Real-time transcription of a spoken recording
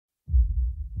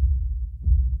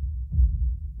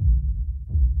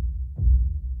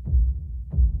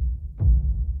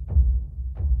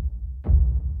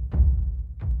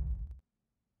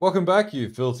Welcome back, you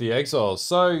filthy exiles.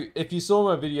 So, if you saw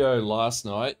my video last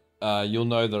night, you'll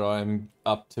know that I'm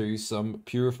up to some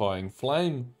Purifying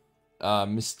Flame,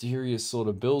 mysterious sort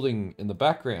of building in the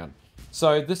background.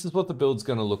 So, this is what the build's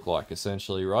going to look like,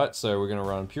 essentially, right? So, we're going to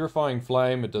run Purifying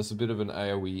Flame, it does a bit of an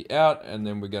AoE out, and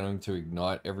then we're going to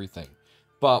ignite everything.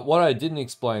 But what I didn't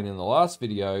explain in the last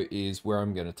video is where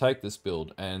I'm going to take this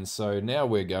build. And so now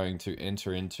we're going to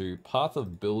enter into Path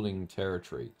of Building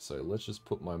territory. So let's just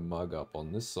put my mug up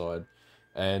on this side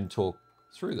and talk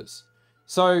through this.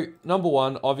 So number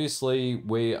one, obviously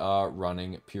we are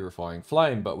running Purifying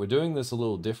Flame, but we're doing this a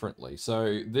little differently.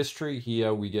 So this tree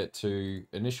here, we get to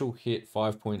initial hit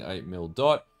 5.8 mil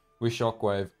dot with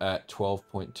shockwave at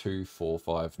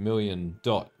 12.245 million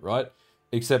dot, right?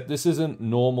 Except this isn't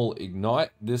normal ignite,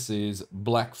 this is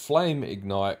black flame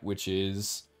ignite, which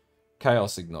is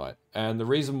chaos ignite. And the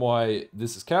reason why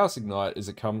this is chaos ignite is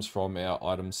it comes from our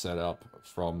item setup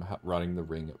from running the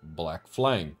ring black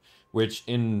flame, which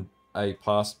in a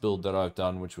past build that I've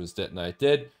done, which was Detonate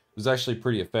Dead, was actually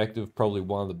pretty effective. Probably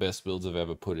one of the best builds I've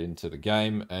ever put into the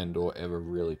game and or ever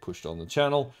really pushed on the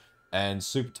channel, and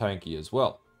super tanky as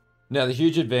well. Now, the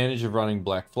huge advantage of running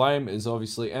Black Flame is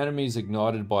obviously enemies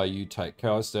ignited by you take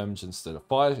chaos damage instead of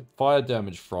fire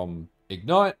damage from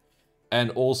ignite, and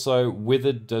also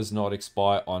Withered does not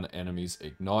expire on enemies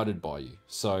ignited by you.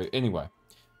 So anyway,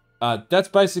 that's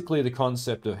basically the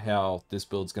concept of how this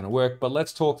build's going to work, but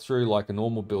let's talk through like a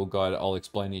normal build guide. I'll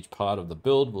explain each part of the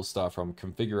build. We'll start from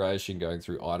configuration, going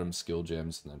through items, skill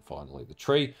gems, and then finally the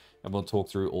tree, and we'll talk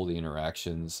through all the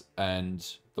interactions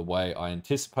and the way I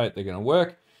anticipate they're going to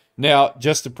work. Now,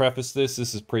 just to preface this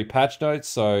is pre-patch notes,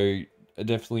 so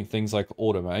definitely things like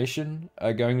automation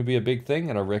are going to be a big thing,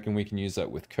 and I reckon we can use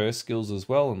that with curse skills as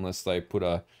well, unless they put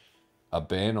a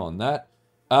ban on that.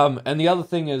 And the other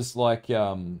thing is, like,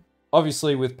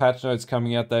 obviously with patch notes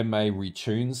coming out, they may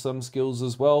retune some skills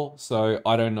as well, so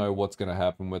I don't know what's going to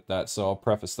happen with that, so I'll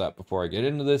preface that before I get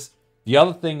into this. The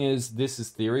other thing is, this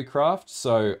is Theorycraft,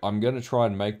 so I'm going to try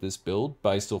and make this build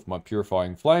based off my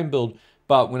Purifying Flame build.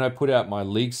 But when I put out my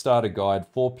League Starter Guide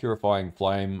for Purifying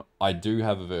Flame, I do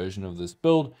have a version of this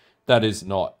build that is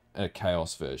not a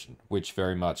Chaos version, which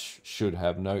very much should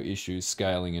have no issues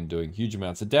scaling and doing huge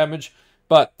amounts of damage.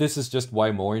 But this is just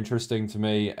way more interesting to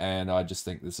me, and I just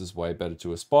think this is way better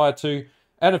to aspire to.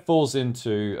 And it falls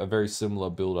into a very similar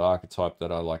build archetype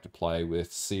that I like to play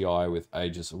with CI, with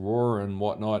Aegis Aurora and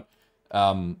whatnot.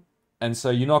 And so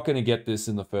you're not going to get this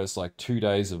in the first like 2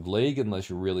 days of League unless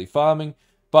you're really farming.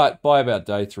 But by about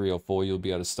day 3 or 4, you'll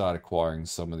be able to start acquiring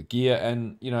some of the gear.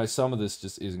 And, you know, some of this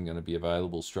just isn't going to be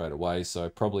available straight away. So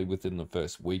probably within the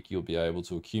first week, you'll be able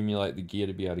to accumulate the gear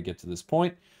to be able to get to this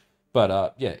point.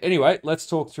 But yeah, anyway, let's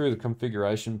talk through the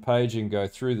configuration page and go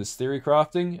through this theory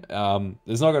crafting.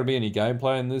 There's not going to be any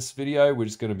gameplay in this video. We're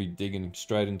just going to be digging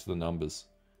straight into the numbers.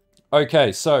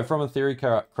 Okay, so from a theory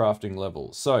crafting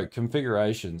level, so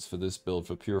configurations for this build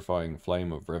for Purifying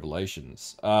Flame of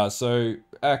Revelations. So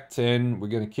Act 10, we're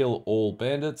going to kill all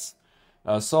bandits.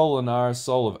 Soul Lunaris,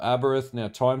 Soul of Aberith. Now,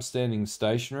 time standing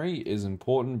stationary is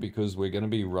important because we're going to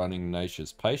be running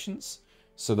Nature's Patience.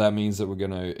 So that means that we're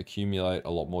going to accumulate a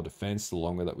lot more defense the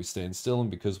longer that we stand still. And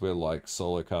because we're like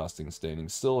solo casting standing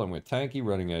still and we're tanky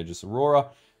running Aegis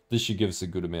Aurora, this should give us a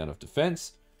good amount of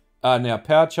defense. Now,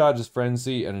 Power Charges,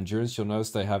 Frenzy, and Endurance, you'll notice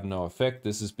they have no effect.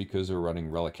 This is because we're running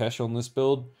Relicash on this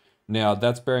build. Now,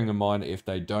 that's bearing in mind if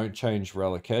they don't change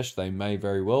Relicash, they may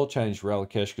very well change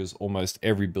Relicash because almost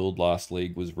every build last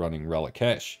league was running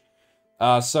Relicash.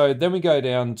 So then we go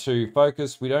down to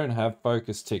Focus. We don't have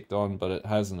Focus ticked on, but it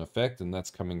has an effect, and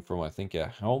that's coming from, I think, our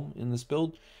Helm in this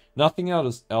build. Nothing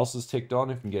else is ticked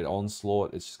on. If you can get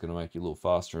Onslaught, it's just going to make you a little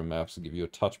faster in maps and give you a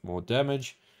touch more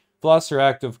damage. Blaster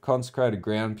Active, Consecrated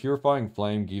Ground. Purifying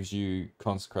Flame gives you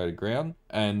Consecrated Ground,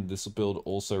 and this build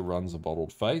also runs a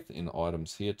Bottled Faith in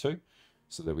items here too.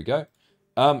 So there we go.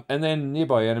 And then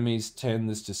Nearby Enemies, 10,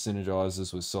 this just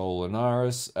synergizes with Soul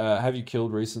Lunaris. Have you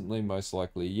killed recently? Most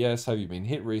likely yes. Have you been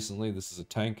hit recently? This is a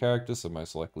tank character, so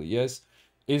most likely yes.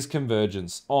 Is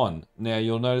Convergence on? Now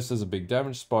you'll notice there's a big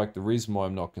damage spike. The reason why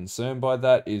I'm not concerned by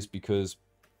that is because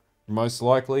most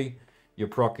likely you're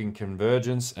proccing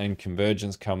Convergence, and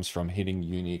Convergence comes from hitting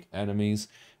unique enemies,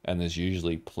 and there's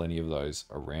usually plenty of those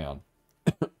around.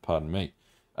 Pardon me.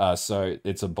 So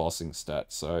it's a bossing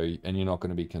stat, and you're not going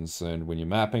to be concerned when you're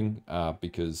mapping,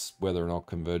 because whether or not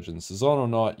Convergence is on or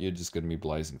not, you're just going to be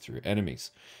blazing through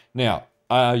enemies. Now,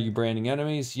 are you branding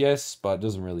enemies? Yes, but it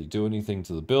doesn't really do anything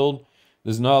to the build.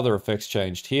 There's no other effects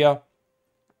changed here.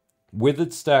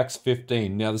 Withered stacks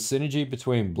 15. Now, the synergy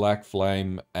between Black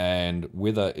Flame and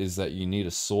Wither is that you need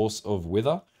a source of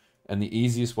Wither. And the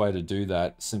easiest way to do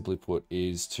that, simply put,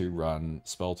 is to run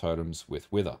spell totems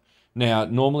with Wither. Now,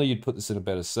 normally you'd put this in a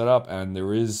better setup, and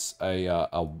there is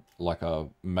like a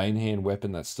main hand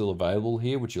weapon that's still available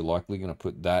here, which you're likely going to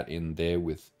put that in there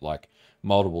with like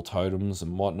multiple totems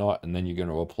and whatnot, and then you're going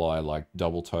to apply like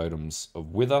double totems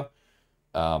of Wither,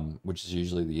 which is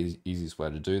usually the easiest way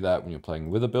to do that when you're playing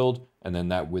Wither build, and then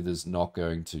that Wither's not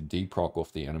going to deproc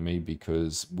off the enemy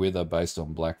because Wither, based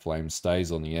on Black Flame, stays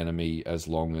on the enemy as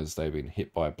long as they've been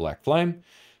hit by Black Flame.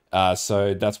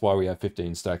 So that's why we have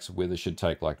 15 stacks of Wither. Should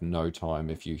take like no time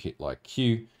if you hit like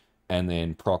Q and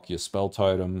then proc your spell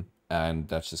totem, and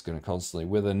that's just going to constantly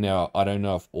Wither. Now, I don't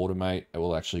know if Automate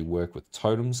will actually work with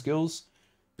totem skills.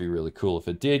 Be really cool if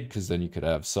it did, because then you could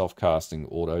have self-casting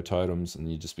auto totems and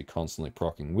you'd just be constantly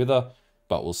procking Wither,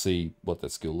 but we'll see what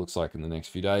that skill looks like in the next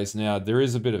few days. Now, there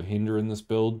is a bit of hinder in this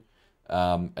build,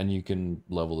 and you can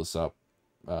level this up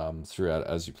throughout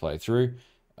as you play through,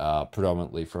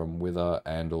 predominantly from Wither,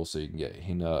 and also you can get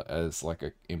hinder as like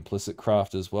a implicit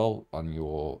craft as well on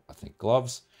your, I think,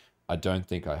 gloves. I don't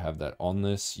think I have that on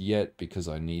this yet because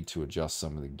I need to adjust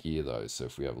some of the gear though. So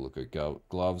if we have a look at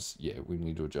gloves, yeah, we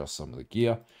need to adjust some of the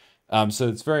gear. So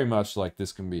it's very much like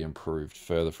this can be improved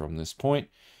further from this point.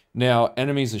 Now,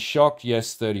 enemies are shocked,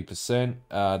 yes, 30%.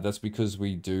 That's because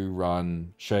we do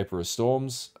run Shaper of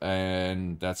Storms,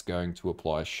 and that's going to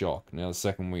apply shock. Now, the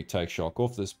second we take shock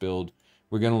off this build,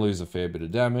 we're going to lose a fair bit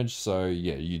of damage. So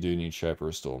yeah, you do need Shaper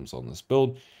of Storms on this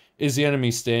build. Is the enemy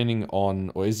standing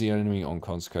on, or is the enemy on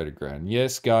consecrated ground?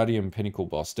 Yes. Guardian Pinnacle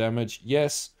boss damage?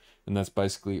 Yes. And that's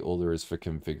basically all there is for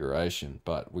configuration,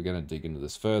 but we're going to dig into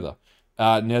this further.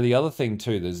 Now, the other thing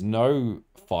too, there's no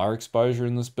fire exposure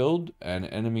in this build, and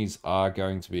enemies are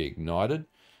going to be ignited.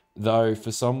 Though,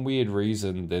 for some weird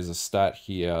reason, there's a stat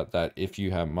here that if you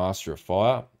have Master of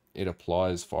Fire, it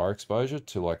applies fire exposure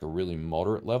to like a really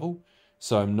moderate level.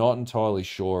 So I'm not entirely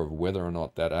sure of whether or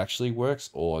not that actually works,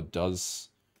 or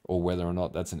whether or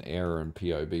not that's an error in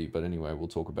PoB. But anyway, we'll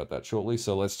talk about that shortly.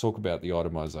 So let's talk about the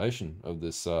itemization of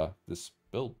this this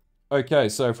build. Okay,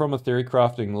 so from a theory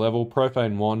crafting level,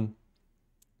 Profane 1,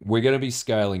 we're going to be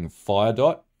scaling Fire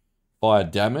Dot, Fire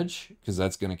Damage, because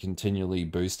that's going to continually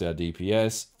boost our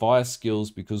DPS. Fire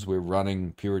Skills, because we're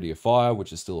running Purity of Fire,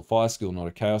 which is still a fire skill, not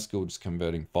a chaos skill, just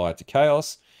converting fire to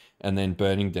chaos. And then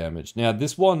Burning Damage. Now,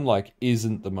 this one, like,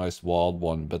 isn't the most wild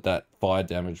one, but that fire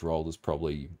damage roll is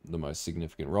probably the most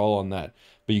significant roll on that.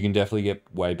 But you can definitely get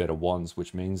way better ones,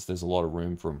 which means there's a lot of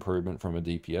room for improvement from a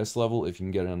DPS level. If you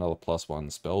can get another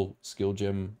 +1 spell skill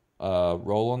gem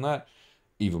roll on that,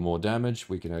 even more damage,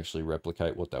 we can actually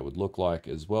replicate what that would look like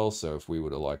as well. So if we were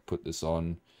to, like, put this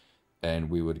on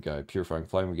and we would go Purifying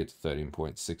Flame, we get to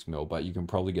 13.6 mil, but you can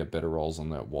probably get better rolls on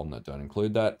that one that don't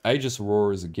include that. Aegis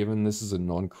Aurora is a given. This is a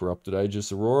non-corrupted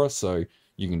Aegis Aurora, so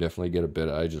you can definitely get a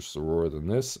better Aegis Aurora than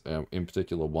this. In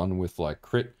particular, one with like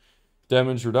crit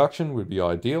damage reduction would be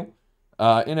ideal.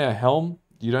 In our helm,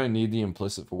 you don't need the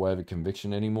implicit for Wave of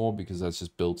Conviction anymore because that's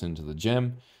just built into the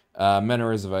gem. Mana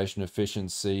reservation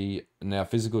efficiency. Now,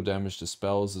 physical damage to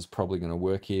spells is probably going to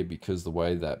work here because the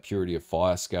way that Purity of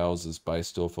Fire scales is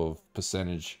based off of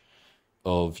percentage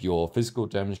of your physical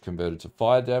damage converted to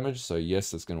fire damage. So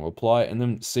yes, that's going to apply. And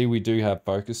then see, we do have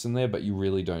focus in there, but you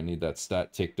really don't need that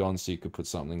stat ticked on, so you could put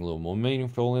something a little more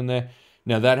meaningful in there.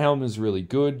 Now, that helm is really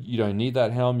good. You don't need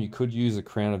that helm. You could use a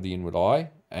Crown of the Inward Eye,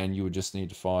 and you would just need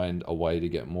to find a way to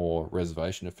get more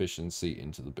reservation efficiency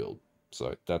into the build.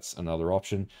 So that's another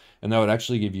option. And that would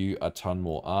actually give you a ton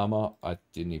more armor. I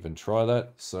didn't even try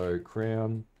that. So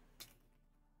Crown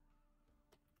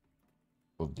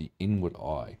of the Inward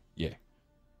Eye. Yeah.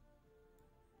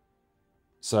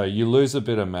 So you lose a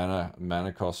bit of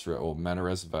mana cost or mana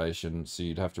reservation. So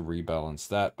you'd have to rebalance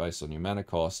that based on your mana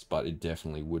cost, but it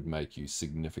definitely would make you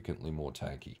significantly more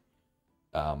tanky.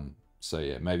 So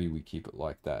yeah, maybe we keep it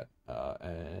like that.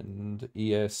 And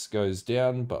ES goes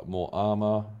down, but more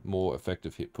armor, more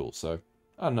effective hit pool. So,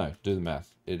 I don't know, do the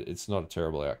math. It's not a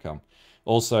terrible outcome.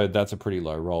 Also, that's a pretty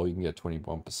low roll. You can get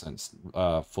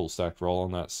 21% full stack roll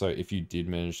on that. So if you did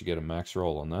manage to get a max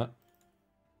roll on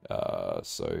that,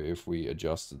 so if we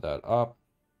adjusted that up,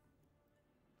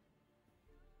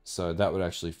 so that would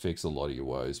actually fix a lot of your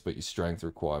woes, but your strength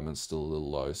requirement's still a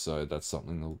little low. So that's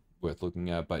something worth looking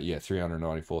at. But yeah,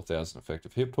 394,000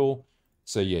 effective hit pool.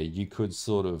 So yeah, you could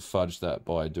sort of fudge that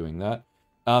by doing that.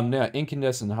 Now,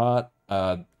 Incandescent Heart,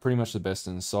 pretty much the best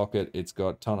in the socket. It's got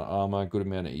a ton of armor, good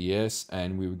amount of ES,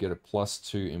 and we would get a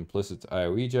 +2 implicit to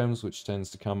AoE gems, which tends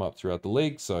to come up throughout the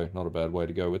league, so not a bad way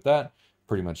to go with that.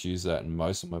 Pretty much use that in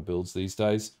most of my builds these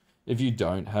days. If you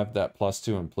don't have that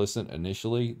 +2 implicit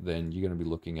initially, then you're going to be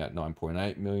looking at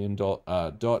 9.8 million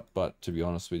dot, but to be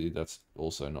honest with you, that's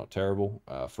also not terrible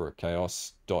for a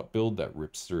chaos dot build that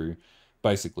rips through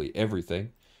basically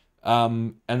everything.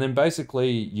 And then basically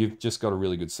you've just got a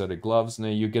really good set of gloves. Now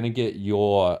you're going to get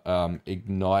your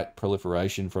ignite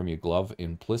proliferation from your glove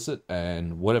implicit,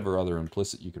 and whatever other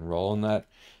implicit you can roll on that.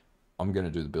 I'm going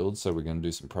to do the build, so we're going to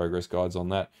do some progress guides on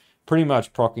that. Pretty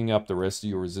much procking up the rest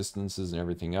of your resistances and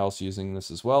everything else using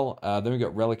this as well. Then we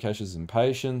got Relic Ashes and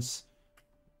Patience.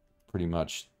 Pretty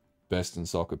much best in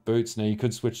socket boots. Now you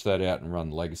could switch that out and run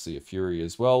Legacy of Fury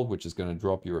as well, which is going to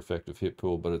drop your effective hit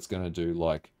pool, but it's going to do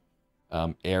like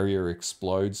area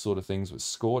explode sort of things with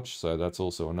Scorch. So that's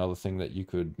also another thing that you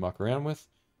could muck around with.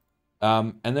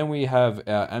 And then we have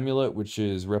our amulet, which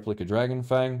is Replica Dragon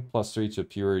Fang, +3 to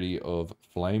purity of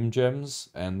flame gems.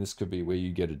 And this could be where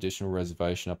you get additional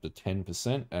reservation up to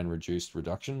 10% and reduced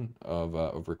reduction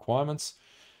of requirements.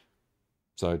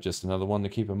 So just another one to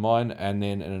keep in mind. And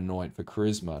then an anoint for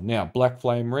charisma. Now, Black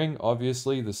Flame Ring,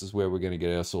 obviously, this is where we're going to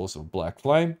get our source of Black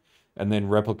Flame. And then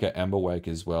Replica Amber Wake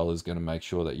as well is going to make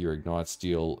sure that your ignites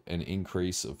deal an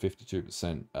increase of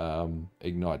 52%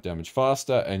 ignite damage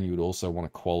faster, and you would also want to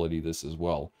quality this as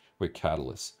well with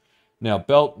Catalyst. Now,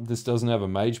 belt, this doesn't have a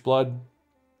Mage Blood,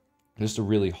 just a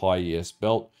really high ES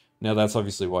belt. Now, that's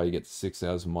obviously why you get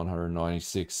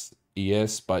 6,196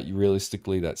 ES, but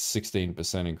realistically, that's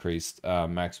 16% increased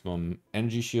maximum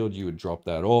energy shield. You would drop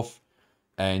that off,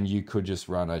 and you could just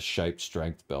run a shaped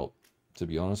strength belt, to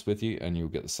be honest with you, and you'll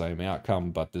get the same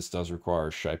outcome, but this does require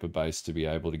a shaper base to be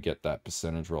able to get that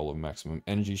percentage roll of maximum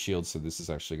energy shield, so this is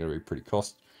actually going to be pretty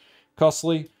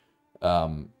costly.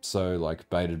 So like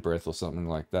Bated Breath or something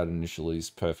like that initially is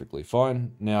perfectly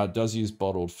fine. Now it does use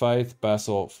Bottled Faith,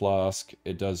 Basalt Flask,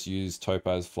 it does use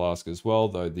Topaz Flask as well,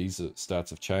 though these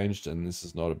stats have changed and this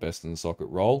is not a best in the socket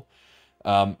roll.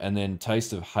 And then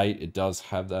Taste of Hate, it does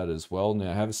have that as well.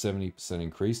 Now, I have a 70%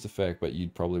 increased effect, but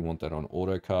you'd probably want that on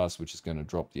autocast, which is going to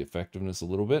drop the effectiveness a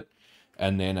little bit.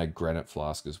 And then a Granite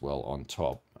Flask as well on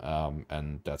top.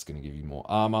 And that's going to give you more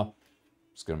armor.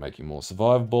 It's going to make you more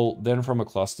survivable. Then from a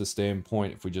cluster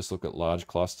standpoint, if we just look at large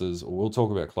clusters, or we'll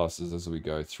talk about clusters as we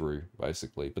go through,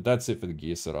 basically. But that's it for the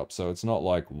gear setup. So it's not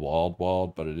like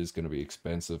wild, but it is going to be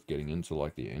expensive getting into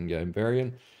like the endgame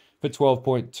variant. For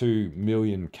 12.2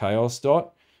 million chaos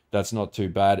dot, that's not too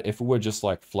bad. If it were just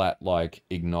like flat like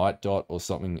ignite dot or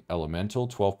something elemental,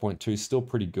 12.2 is still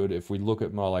pretty good. If we look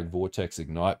at my like vortex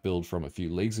ignite build from a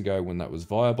few leagues ago when that was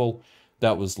viable,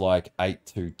 that was like 8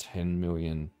 to 10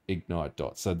 million ignite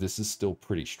dot. So this is still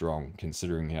pretty strong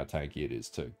considering how tanky it is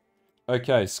too.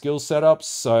 Okay, skill setups.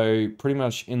 So pretty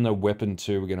much in the weapon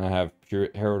 2, we're going to have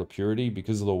Herald of Purity.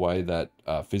 Because of the way that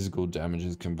physical damage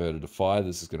is converted to fire,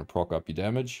 this is going to proc up your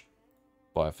damage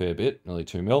by a fair bit, nearly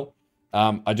 2 mil.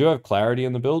 I do have clarity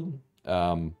in the build,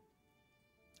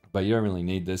 but you don't really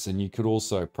need this, and you could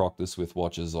also proc this with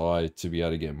Watcher's Eye to be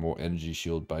able to get more energy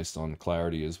shield based on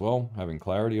clarity as well, having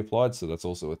clarity applied, so that's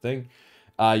also a thing.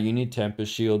 You need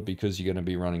Tempest Shield because you're going to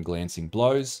be running Glancing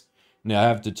Blows. Now I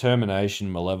have Determination,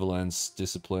 Malevolence,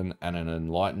 Discipline, and an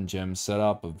Enlightened Gem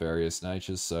setup of various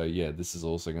natures, so yeah, this is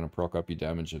also going to proc up your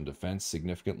damage and defense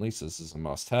significantly, so this is a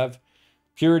must-have.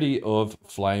 Purity of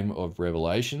Flame of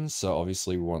Revelations. So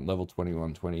obviously we want level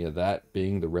 2120 of that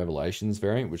being the Revelations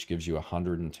variant, which gives you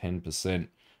 110%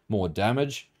 more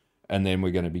damage. And then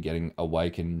we're going to be getting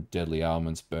Awakened Deadly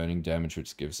Ailments, Burning Damage,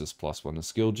 which gives us +1 to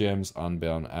skill gems,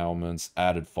 Unbound Ailments,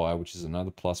 Added Fire, which is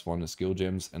another +1 to skill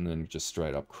gems, and then just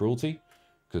straight up Cruelty,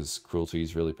 because Cruelty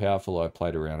is really powerful. I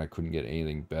played around, I couldn't get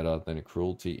anything better than a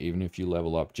Cruelty. Even if you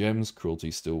level up gems,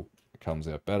 Cruelty still comes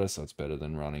out better, so it's better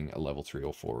than running a level 3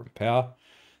 or 4 in power.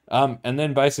 And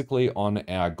then basically on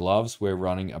our gloves, we're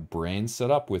running a brand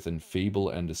setup with Enfeeble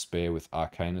and Despair with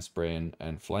Arcanist Brand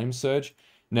and Flame Surge.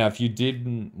 Now, if you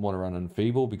didn't want to run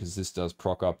Enfeeble, because this does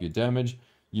proc up your damage,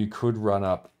 you could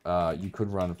run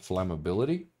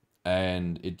Flammability,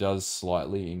 and it does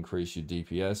slightly increase your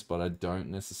DPS, but I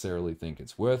don't necessarily think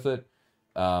it's worth it.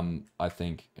 I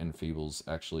think Enfeeble's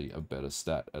actually a better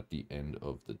stat at the end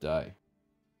of the day.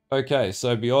 Okay,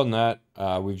 so beyond that,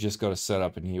 we've just got a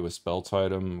setup in here with Spell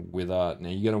Totem with now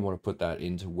you're going to want to put that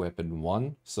into weapon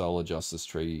 1, so I'll adjust this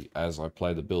tree as I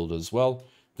play the build as well.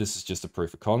 This is just a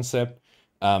proof of concept.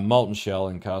 Molten Shell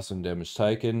and Cast and Damage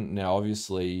Taken. Now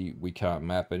obviously we can't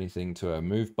map anything to our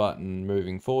move button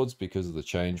moving forwards because of the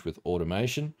change with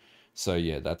automation. So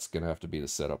yeah, that's going to have to be the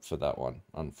setup for that one,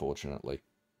 unfortunately.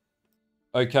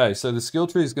 Okay, so the skill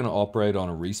tree is going to operate on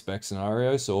a respec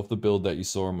scenario. So off the build that you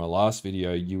saw in my last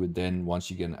video, you would then,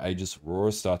 once you get an Aegis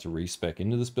Aurora, start to respec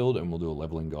into this build, and we'll do a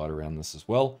leveling guide around this as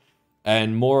well.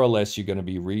 And more or less, you're going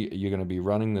to be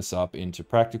running this up into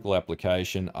practical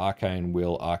application, arcane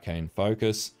will, arcane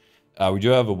focus. We do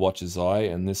have a Watcher's Eye,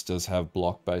 and this does have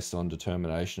block based on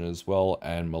determination as well,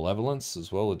 and malevolence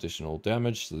as well, additional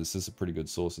damage. So this is a pretty good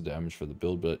source of damage for the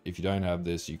build. But if you don't have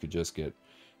this, you could just get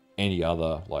any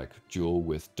other like jewel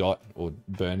with dot or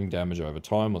burning damage over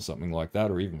time or something like that,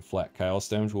 or even flat chaos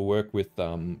damage will work with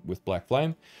Black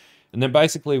Flame. And then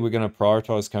basically we're going to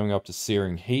prioritize coming up to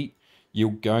Searing Heat.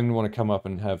 You're going to want to come up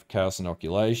and have Chaos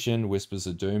Inoculation, Whispers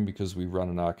of Doom, because we run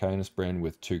an Arcanist brand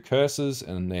with 2 curses,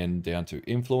 and then down to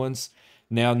Influence.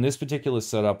 Now, in this particular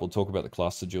setup, we'll talk about the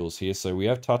cluster jewels here. So we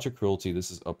have Touch of Cruelty.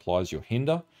 This applies your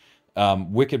Hinder.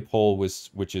 Wicked Pole,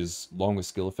 which is longer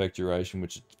skill effect duration,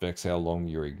 which affects how long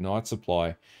your ignites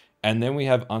apply. And then we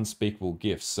have Unspeakable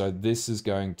Gifts. So this is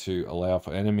going to allow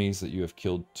for enemies that you have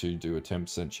killed to do a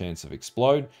 10% chance of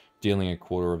explode, dealing a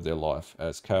quarter of their life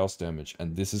as chaos damage.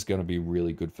 And this is going to be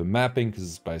really good for mapping, because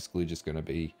it's basically just going to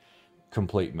be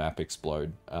complete map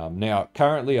explode. Now,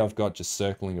 currently I've got just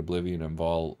Circling Oblivion and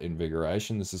Vile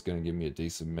Invigoration. This is going to give me a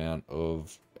decent amount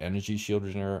of energy shield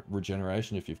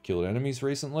regeneration if you've killed enemies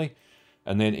recently.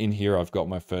 And then in here, I've got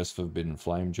my first Forbidden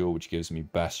Flame Jewel, which gives me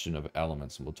Bastion of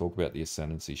Elements. And we'll talk about the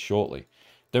Ascendancy shortly.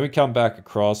 Then we come back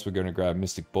across, we're going to grab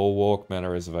Mystic Bulwark, Mana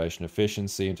Reservation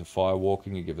Efficiency into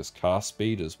Firewalking to give us cast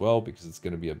speed as well, because it's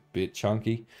going to be a bit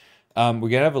chunky. We're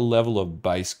going to have a level of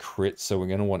base crit, so we're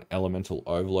going to want Elemental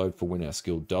Overload for when our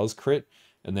skill does crit,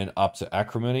 and then up to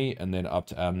Acrimony, and then up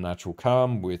to Unnatural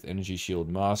Calm with Energy Shield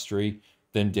Mastery,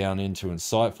 then down into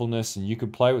Insightfulness, and you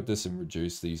could play with this and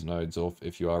reduce these nodes off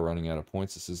if you are running out of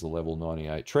points. This is a level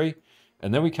 98 tree.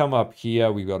 And then we come up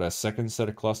here, we've got our second set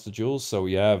of cluster jewels. So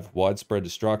we have Widespread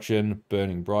Destruction,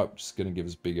 Burning Bright, which is going to give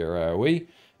us bigger AoE,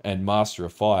 and Master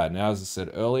of Fire. Now, as I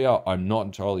said earlier, I'm not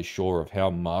entirely sure of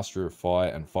how Master of Fire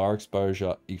and Fire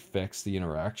Exposure affects the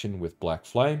interaction with Black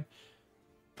Flame.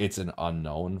 It's an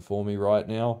unknown for me right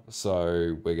now,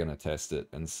 so we're going to test it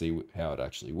and see how it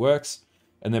actually works.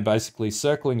 And then basically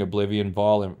Circling Oblivion,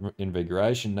 Vile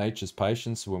Invigoration, Nature's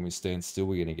Patience. So when we stand still,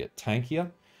 we're going to get tankier.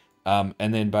 And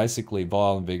then basically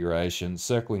Vile Invigoration,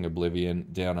 Circling Oblivion,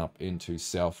 down up into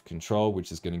Self-Control,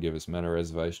 which is going to give us Mana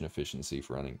Reservation Efficiency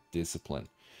for running Discipline.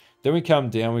 Then we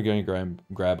come down, we're going to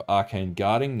grab Arcane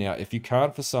Guarding. Now, if you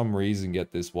can't for some reason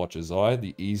get this Watcher's Eye,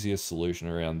 the easiest solution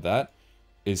around that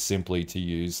is simply to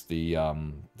use the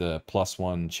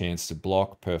 +1 chance to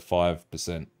block per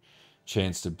 5%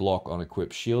 chance to block on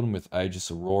equipped shield, and with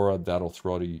Aegis Aurora, that'll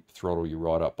throttle you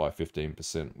right up by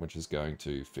 15%, which is going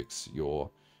to fix your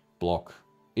block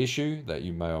issue that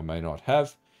you may or may not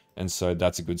have. And so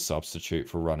that's a good substitute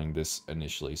for running this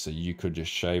initially. So you could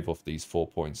just shave off these 4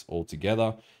 points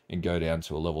altogether and go down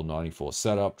to a level 94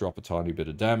 setup, drop a tiny bit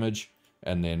of damage,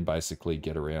 and then basically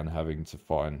get around having to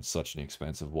find such an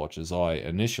expensive Watcher's Eye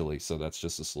initially. So that's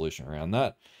just a solution around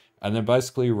that. And then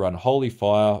basically run Holy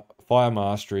Fire, Fire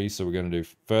Mastery. So we're going to do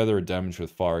further damage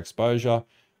with Fire Exposure.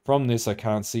 From this, I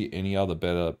can't see any other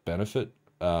better benefit.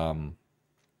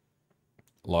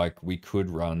 Like we could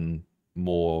run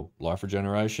more life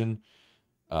regeneration,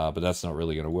 but that's not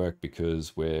really going to work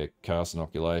because we're Chaos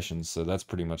Inoculation. So that's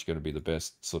pretty much going to be the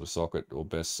best sort of socket or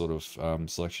best sort of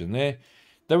selection there.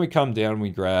 Then we come down, we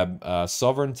grab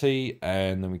Sovereignty,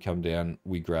 and then we come down,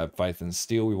 we grab Faith and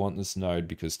Steel. We want this node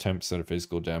because 10% of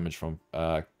physical damage from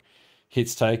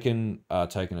hits taken are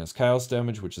taken as chaos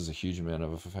damage, which is a huge amount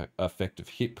of effective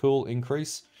hit pool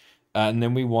increase. And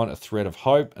then we want a Thread of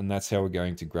Hope, and that's how we're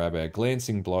going to grab our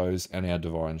Glancing Blows and our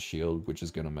Divine Shield, which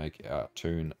is going to make our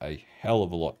toon a hell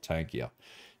of a lot tankier.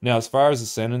 Now, as far as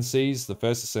Ascendancies, the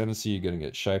first Ascendancy, you're going to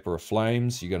get Shaper of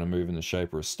Flames, you're going to move in the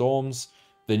Shaper of Storms,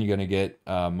 then you're going to get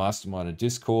Mastermind of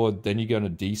Discord, then you're going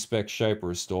to despec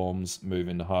Shaper of Storms, move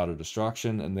into Heart of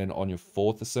Destruction, and then on your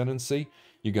fourth Ascendancy,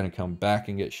 you're going to come back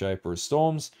and get Shaper of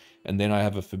Storms. And then I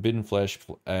have a Forbidden Flesh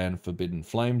and Forbidden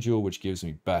Flame Jewel, which gives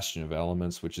me Bastion of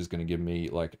Elements, which is going to give me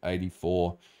like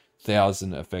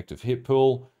 84,000 effective hit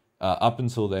pool. Up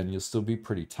until then, you'll still be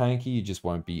pretty tanky. You just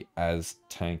won't be as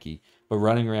tanky. But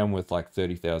running around with like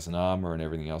 30,000 armor and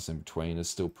everything else in between is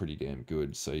still pretty damn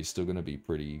good. So you're still going to be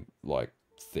pretty like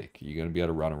thick. You're going to be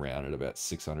able to run around at about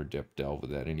 600 depth delve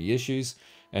without any issues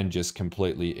and just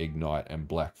completely ignite and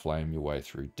black flame your way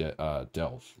through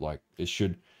delve. Like it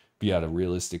should be able to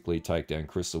realistically take down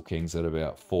Crystal Kings at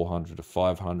about 400 to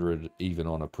 500 even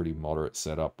on a pretty moderate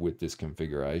setup with this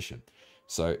configuration.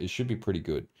 So it should be pretty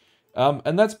good.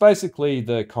 And that's basically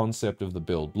the concept of the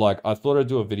build. Like, I thought I'd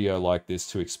do a video like this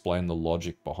to explain the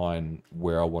logic behind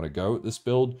where I want to go with this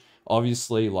build.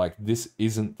 Obviously, like, this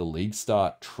isn't the League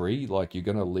Start tree. Like, you're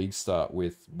going to League Start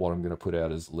with what I'm going to put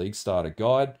out as League Starter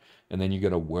Guide. and then you're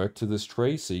going to work to this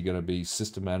tree. So you're going to be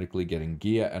systematically getting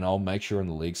gear, and I'll make sure in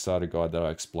the League Starter guide that I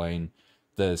explain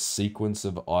the sequence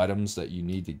of items that you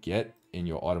need to get in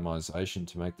your itemization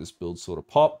to make this build sort of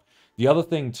pop. The other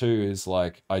thing too is,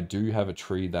 like, I do have a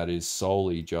tree that is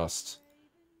solely just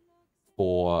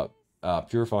for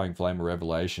Purifying Flame or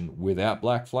Revelation without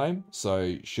Black Flame.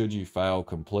 So should you fail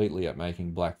completely at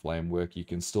making Black Flame work, you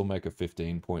can still make a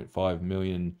 15.5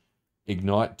 million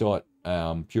Ignite dot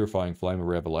Purifying Flame or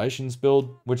Revelations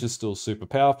build, which is still super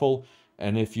powerful.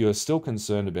 And if you're still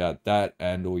concerned about that,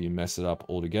 and or you mess it up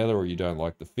altogether, or you don't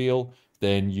like the feel,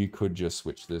 then you could just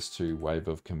switch this to Wave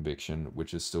of Conviction,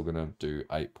 which is still going to do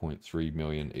 8.3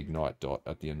 million Ignite dot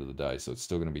at the end of the day. So it's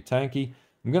still going to be tanky.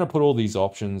 I'm going to put all these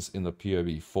options in the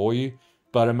PoB for you,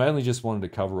 but I mainly just wanted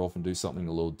to cover off and do something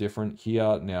a little different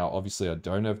here. Now, obviously, I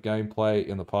don't have gameplay.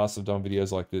 In the past, I've done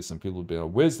videos like this, and people have been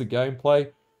like, where's the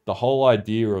gameplay? The whole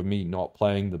idea of me not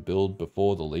playing the build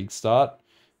before the league start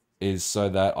is so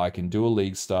that I can do a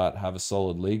league start, have a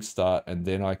solid league start, and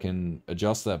then I can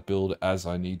adjust that build as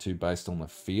I need to based on the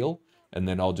feel, and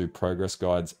then I'll do progress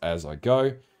guides as I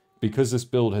go. Because this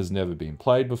build has never been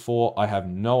played before, I have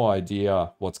no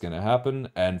idea what's going to happen,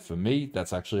 and for me,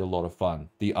 that's actually a lot of fun.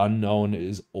 The unknown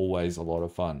is always a lot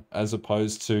of fun, as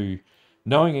opposed to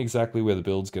knowing exactly where the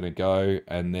build's going to go,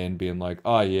 and then being like,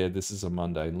 oh yeah, this is a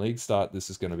mundane league start,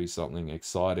 this is going to be something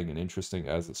exciting and interesting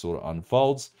as it sort of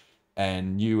unfolds,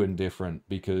 and new and different,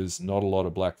 because not a lot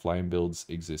of Black Flame builds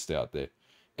exist out there.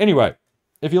 Anyway,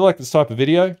 if you like this type of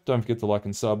video, don't forget to like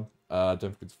and sub, don't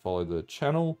forget to follow the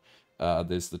channel.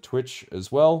 There's the Twitch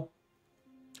as well.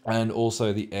 And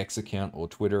also the X account or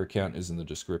Twitter account is in the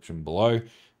description below.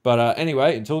 But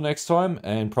anyway, until next time,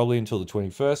 and probably until the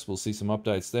 21st, we'll see some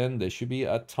updates then. There should be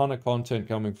a ton of content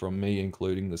coming from me,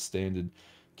 including the standard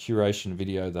curation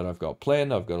video that I've got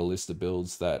planned. I've got a list of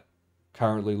builds that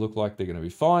currently look like they're going to be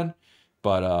fine.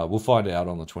 But we'll find out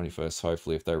on the 21st,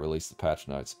 hopefully, if they release the patch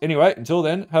notes. Anyway, until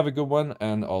then, have a good one,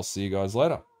 and I'll see you guys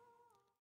later.